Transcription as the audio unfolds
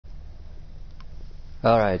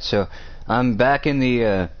Alright, so I'm back in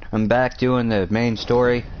the, I'm back doing the main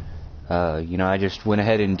story. You know, I just went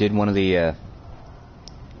ahead and did one of the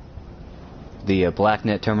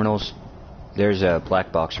BlackNet terminals. There's a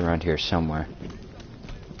black box around here somewhere.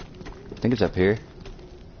 I think it's up here.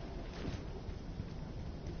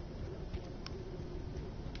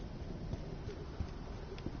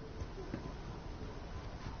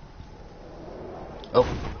 Oh.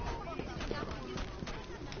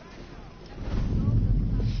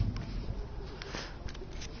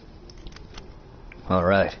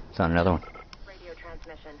 Alright, found another one. Radio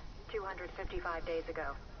transmission, 255 days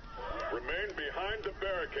ago. Remain behind the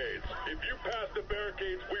barricades. If you pass the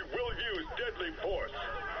barricades, we will use deadly force.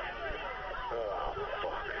 Oh,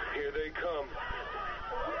 fuck. Here they come.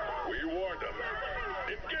 We warned them.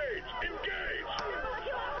 Engage! Engage!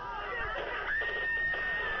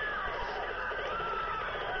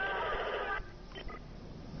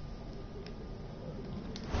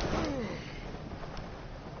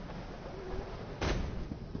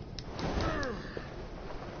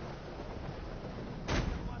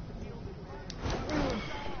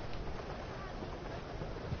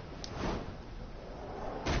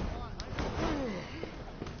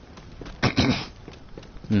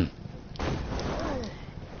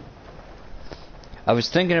 I was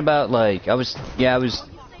thinking about I was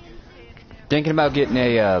thinking about getting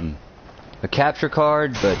a capture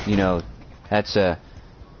card, but you know, that's I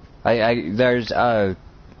was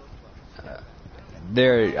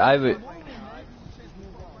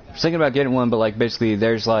thinking about getting one, but like basically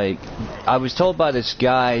there's like, I was told by this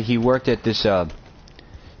guy, he worked at this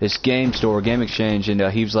this game store, game exchange, and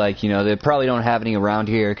he was like, you know, they probably don't have any around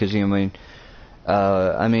here, because you know,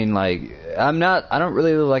 I mean, like, I don't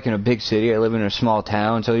really live like in a big city. I live in a small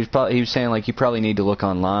town, so he was saying like you probably need to look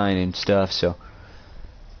online and stuff. So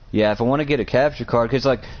yeah, if I want to get a capture card, because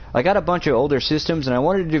like I got a bunch of older systems and I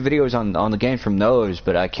wanted to do videos on the game from those,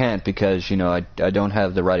 but I can't because you know I don't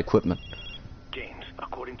have the right equipment. James,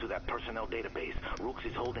 according to that personnel database, Rooks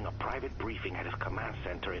is holding a private briefing at his command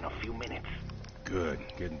center in a few minutes. Good.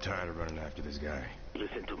 Getting tired of running after this guy.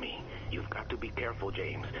 Listen to me. You've got to be careful,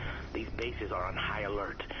 James. These bases are on high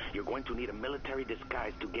alert. You're going to need a military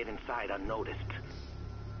disguise to get inside unnoticed.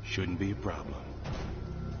 Shouldn't be a problem.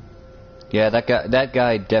 Yeah, that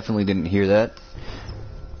guy definitely didn't hear that.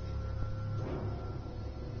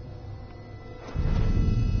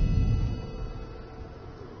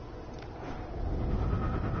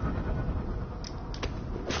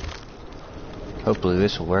 Hopefully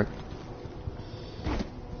this will work.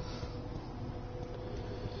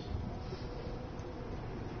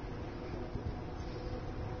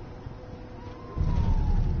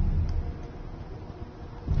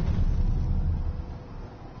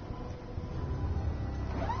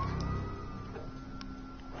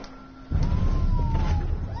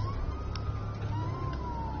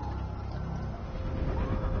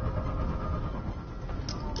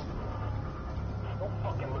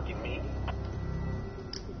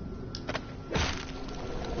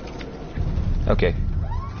 Okay,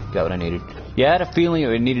 got what I needed. Yeah, I had a feeling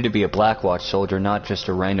it needed to be a Blackwatch soldier, not just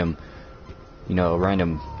a random, you know,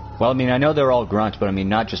 well, I mean, I know they're all grunts, but I mean,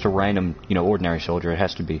 not just a random, you know, ordinary soldier. It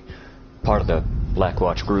has to be part of the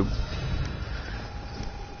Blackwatch group.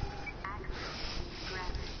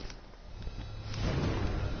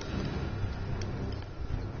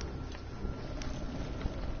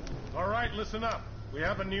 All right, listen up. We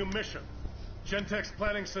have a new mission. Gentek's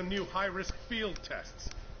planning some new high-risk field tests.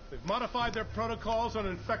 They've modified their protocols on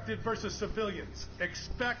infected versus civilians.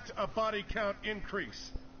 Expect a body count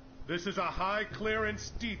increase. This is a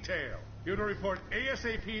high-clearance detail. You're to report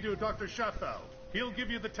ASAP to Dr. Schaffel. He'll give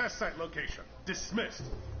you the test site location. Dismissed.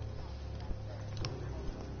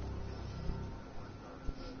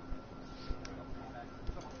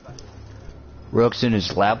 Rook's in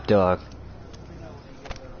his lapdog.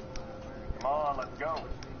 Come on, let's go.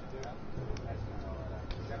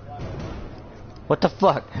 What the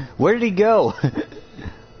fuck? Where did he go?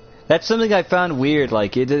 That's something I found weird.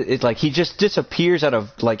 Like it's like he just disappears out of,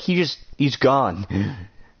 like he's gone.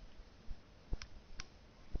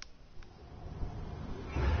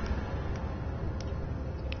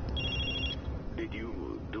 Did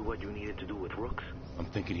you do what you needed to do with Rooks? I'm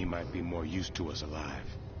thinking he might be more used to us alive.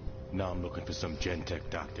 Now I'm looking for some Gentek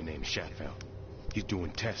doctor named Shatfeld. He's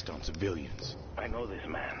doing tests on civilians. I know this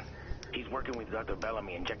man. He's working with Dr.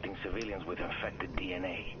 Bellamy, injecting civilians with infected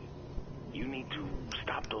DNA. You need to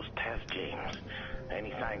stop those tests, James.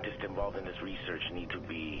 Any scientists involved in this research need to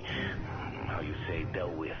be, how you say,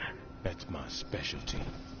 dealt with. That's my specialty.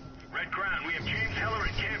 Red Crown, we have James Heller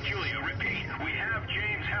and Camp Julia. Repeat, we have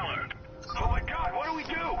James Heller. Oh my God, what do we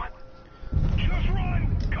do? Just run!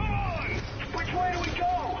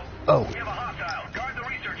 Oh. We have a hostile. Guard the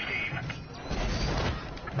research team.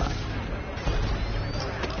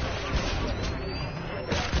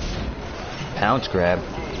 Pounce grab.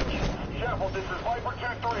 Sheffield, this is Viper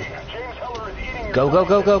 2-3. James Heller is eating your... Go, go,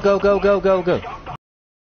 go, go, go, go, go, go, go.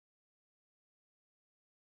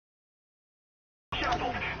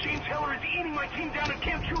 Sheffield, James Heller is eating my team down at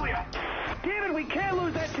Camp Julia. Damn it, we can't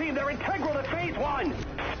lose that team. They're integral to Phase 1.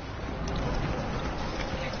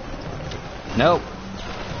 Nope.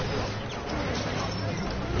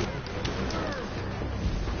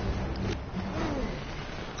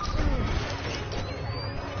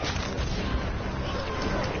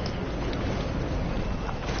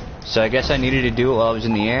 So I guess I needed to do it while I was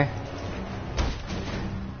in the air.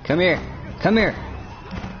 Come here. Come here.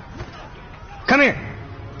 Come here.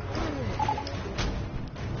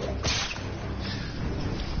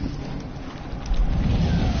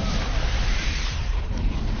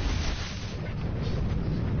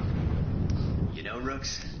 You know,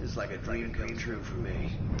 Rooks, it's like a dream come true for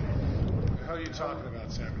me. What the hell are you talking about,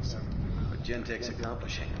 Samuelson? What Gentek's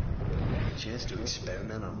accomplishing. A chance to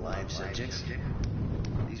experiment on live subjects.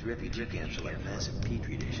 These refugee camps are like massive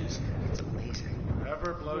petri dishes. It's amazing.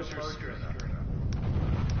 Whatever blows your spirit up.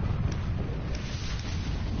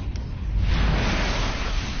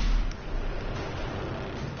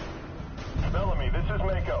 Bellamy, this is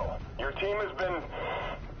Mako. Your team has been...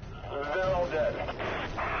 They're all dead.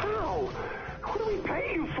 How? What do we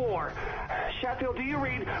pay you for? Sheffield, do you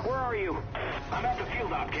read? Where are you? I'm at the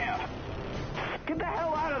field op camp. Get the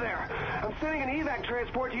hell out of there! I'm sending an evac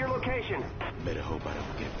transport to your location. Better hope I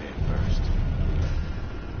don't get there first.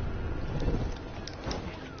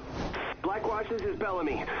 Blackwatch, this is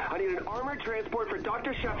Bellamy. I need an armored transport for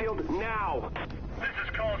Dr. Sheffield now. This is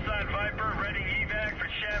call sign Viper, ready evac for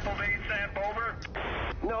Sheffield ASAP, over.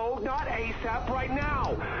 No, not ASAP, right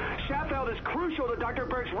now. Sheffield is crucial to Dr.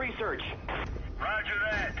 Burke's research. Roger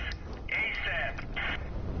that. ASAP.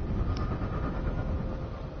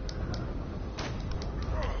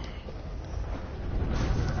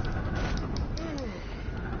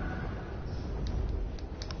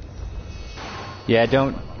 Yeah,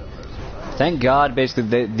 don't. Thank God,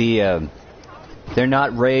 basically, they're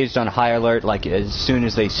not raised on high alert like as soon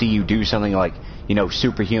as they see you do something like, you know,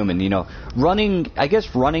 superhuman. You know, running. I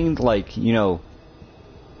guess running, like, you know,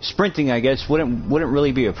 sprinting. I guess wouldn't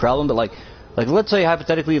really be a problem. But like let's say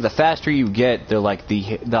hypothetically, the faster you get,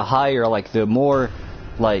 the higher, like the more,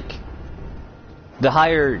 like the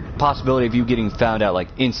higher possibility of you getting found out like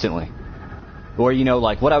instantly. Or, you know,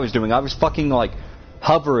 like what I was doing, I was fucking like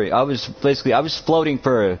hovering. I was floating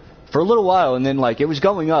for a little while, and then like it was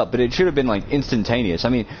going up, but it should have been like instantaneous. I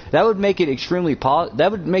mean, that would make it that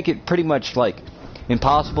would make it pretty much like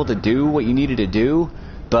impossible to do what you needed to do.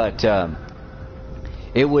 But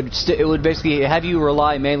it would basically have you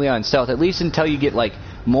rely mainly on stealth, at least until you get like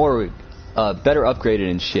more better upgraded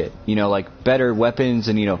and shit. You know, like better weapons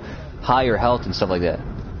and, you know, higher health and stuff like that.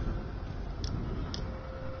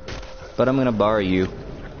 But I'm gonna borrow you.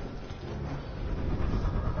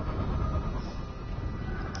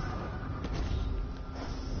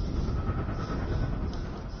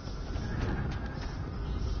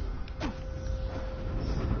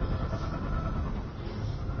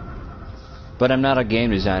 But I'm not a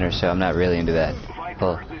game designer, so I'm not really into that.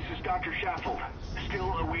 Viper, this is Dr. Sheffield.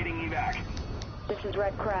 Still awaiting evac. This is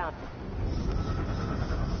Red Crown.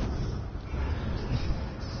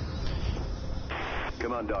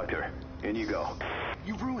 Come on, Doctor. In you go.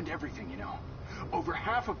 You've ruined everything, you know. Over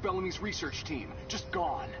half of Bellamy's research team. Just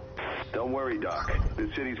gone. Don't worry, Doc. The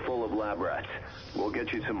city's full of lab rats. We'll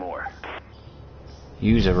get you some more.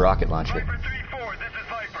 Use a rocket launcher. Viper 3-4, this is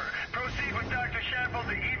Viper. Proceed with Dr. Sheffield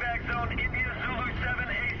to evac zone India Zulu 7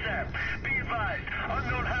 ASAP. Be advised,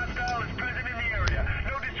 unknown hostile is present in the area.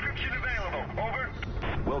 No description available. Over.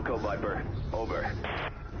 Wilco, Viper. Over.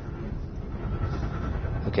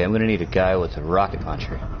 Okay, I'm gonna need a guy with a rocket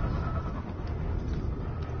launcher.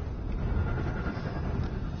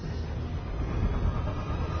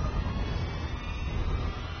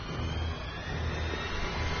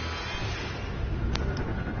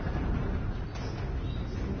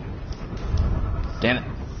 Damn it.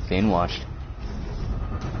 Being watched.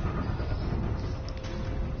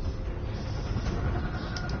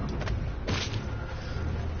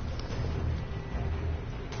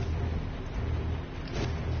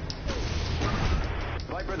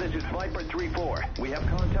 Viper, this is Viper 3-4. We have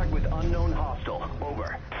contact with unknown hostile.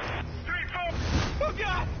 Over. 3-4. Oh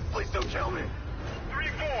God! Please don't kill me.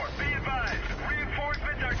 3-4, be advised.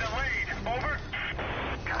 Reinforcements are delayed. Over.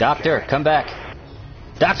 Doctor, come back.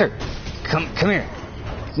 Doctor, come here.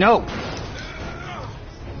 No.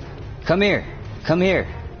 Come here. Come here.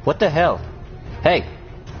 What the hell? Hey!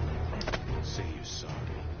 Say you're sorry.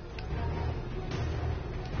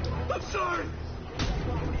 I'm sorry!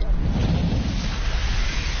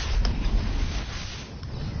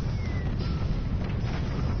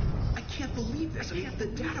 I can't believe this. I mean, the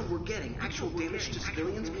data we're getting, actual damage to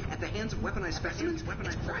civilians at the hands of weaponized specimens,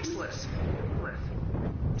 it's priceless.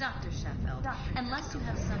 Dr. Sheffield, unless you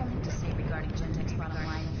have something to say regarding Gentek's bottom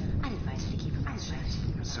line, I'd advise you to keep your mouth shut.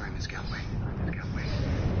 Sorry, Miss Galloway.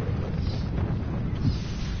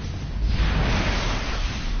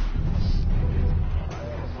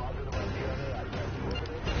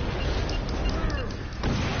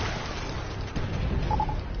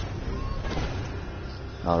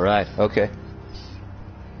 Alright, okay.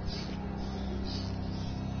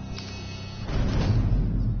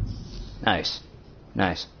 Nice.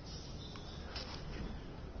 Nice.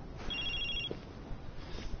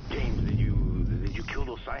 James, did you kill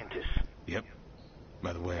those scientists? Yep.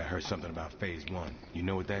 By the way, I heard something about Phase 1. You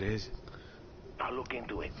know what that is? I'll look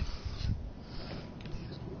into it.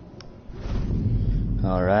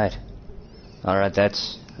 Alright. Alright,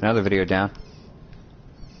 that's another video down.